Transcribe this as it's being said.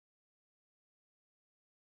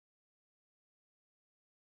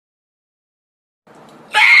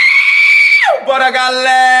Bora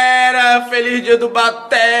galera, feliz dia do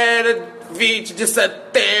Batera, 20 de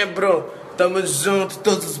setembro. Tamo junto,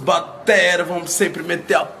 todos os Batera, vamos sempre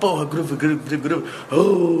meter a porra, groove.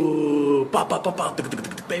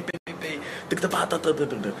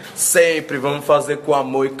 Sempre vamos fazer com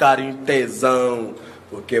amor e carinho e tesão,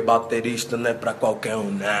 porque baterista não é pra qualquer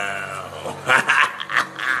um não.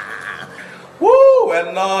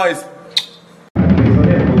 É nóis.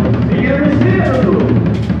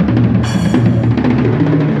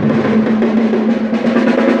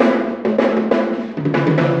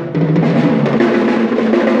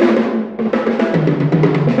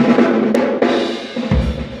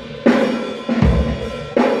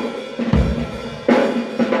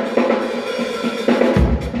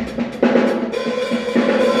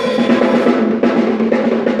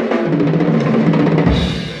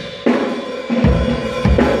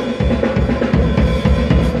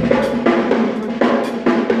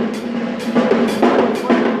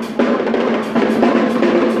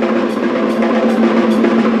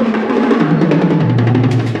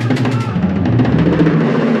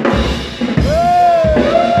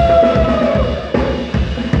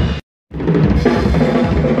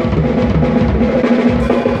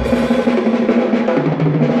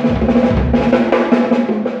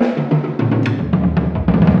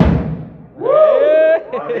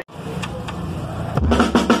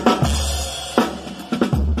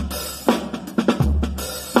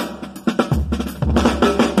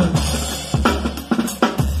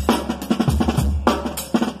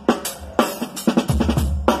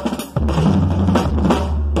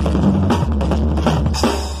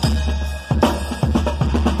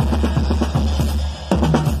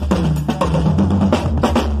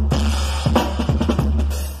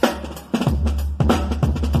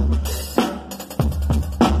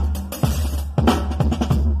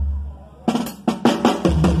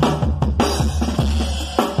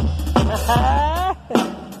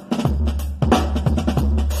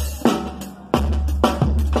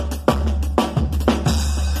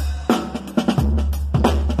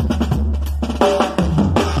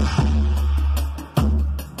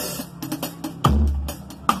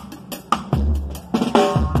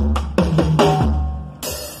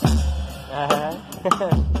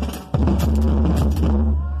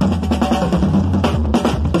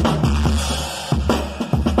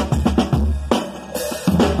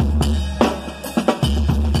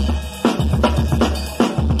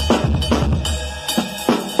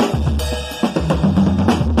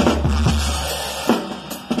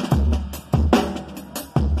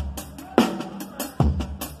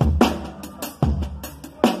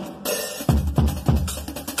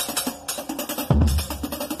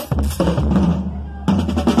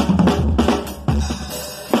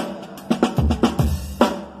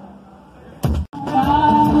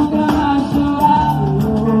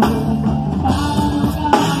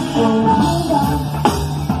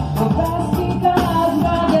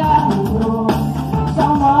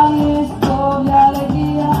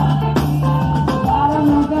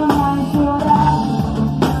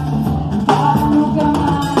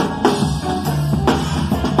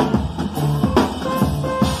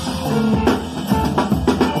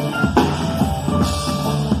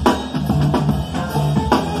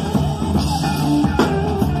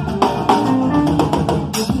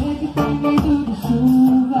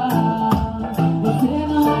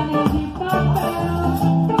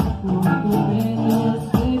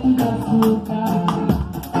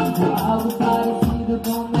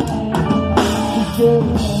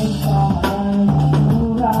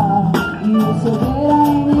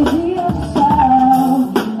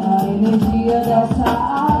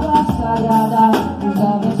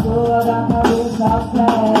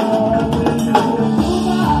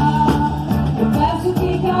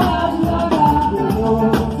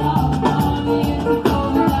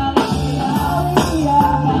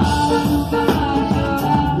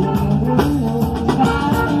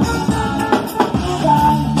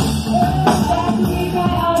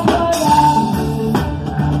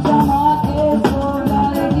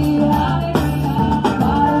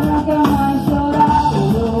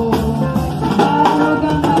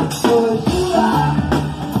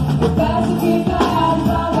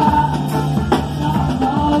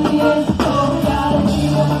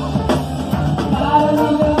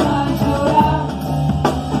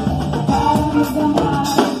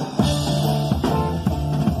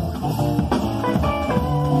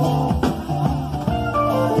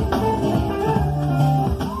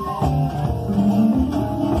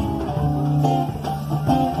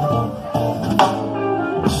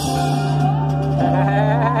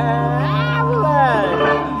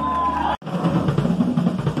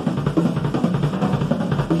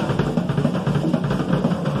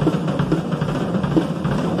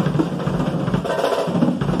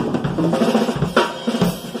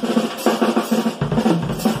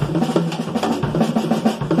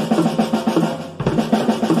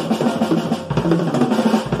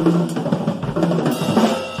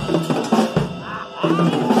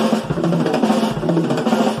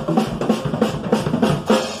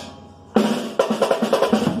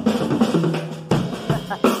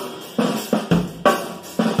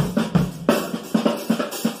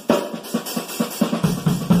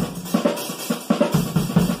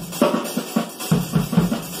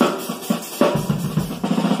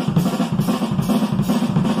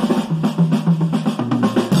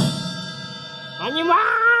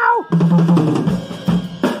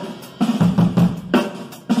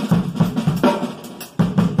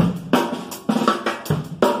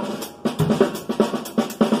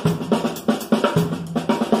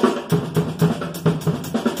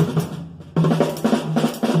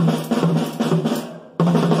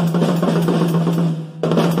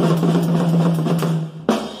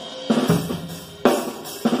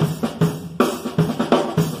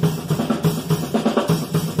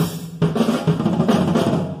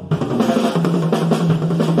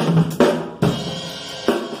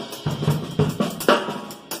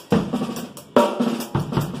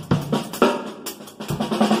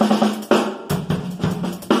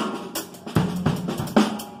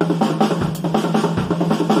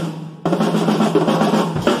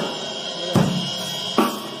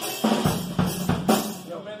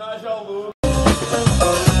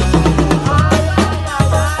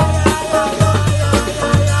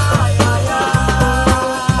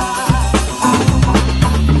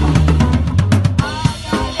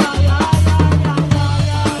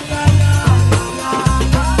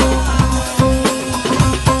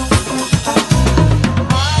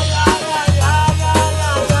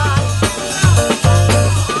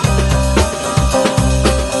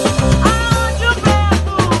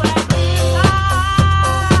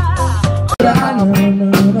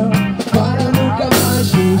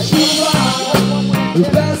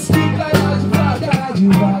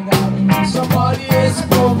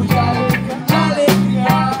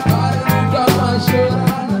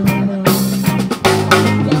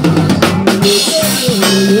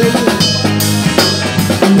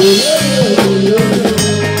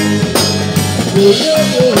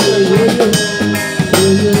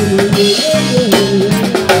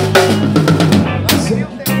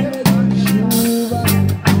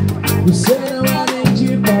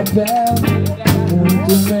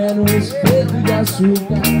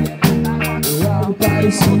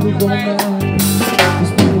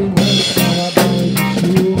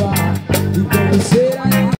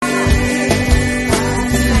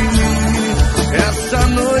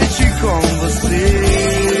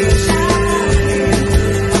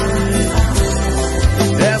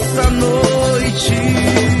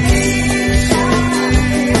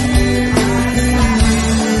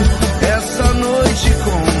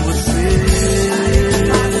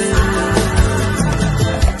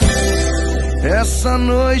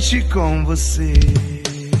 noite com você.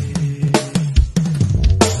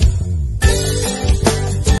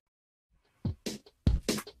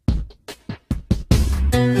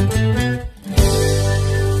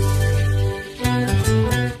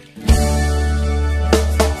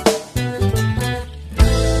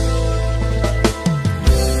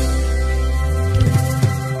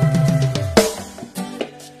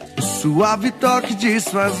 Suave toque de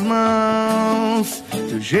suas mãos,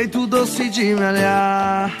 teu jeito doce de me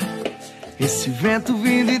olhar. Esse vento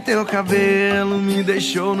vindo em teu cabelo me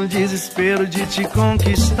deixou no desespero de te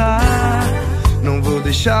conquistar. Não vou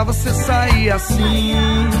deixar você sair assim,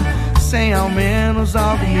 sem ao menos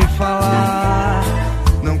algo me falar.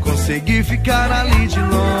 Não consegui ficar ali de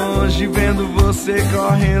longe, vendo você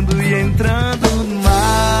correndo e entrando no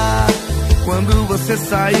mar. Quando você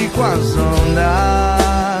sair com as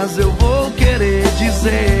ondas, eu vou querer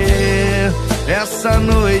dizer: essa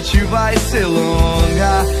noite vai ser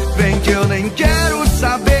longa, vem que eu nem quero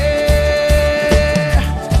saber.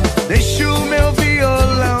 Deixa o meu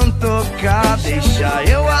violão tocar, deixa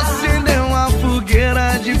eu acender uma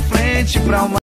fogueira de frente pra uma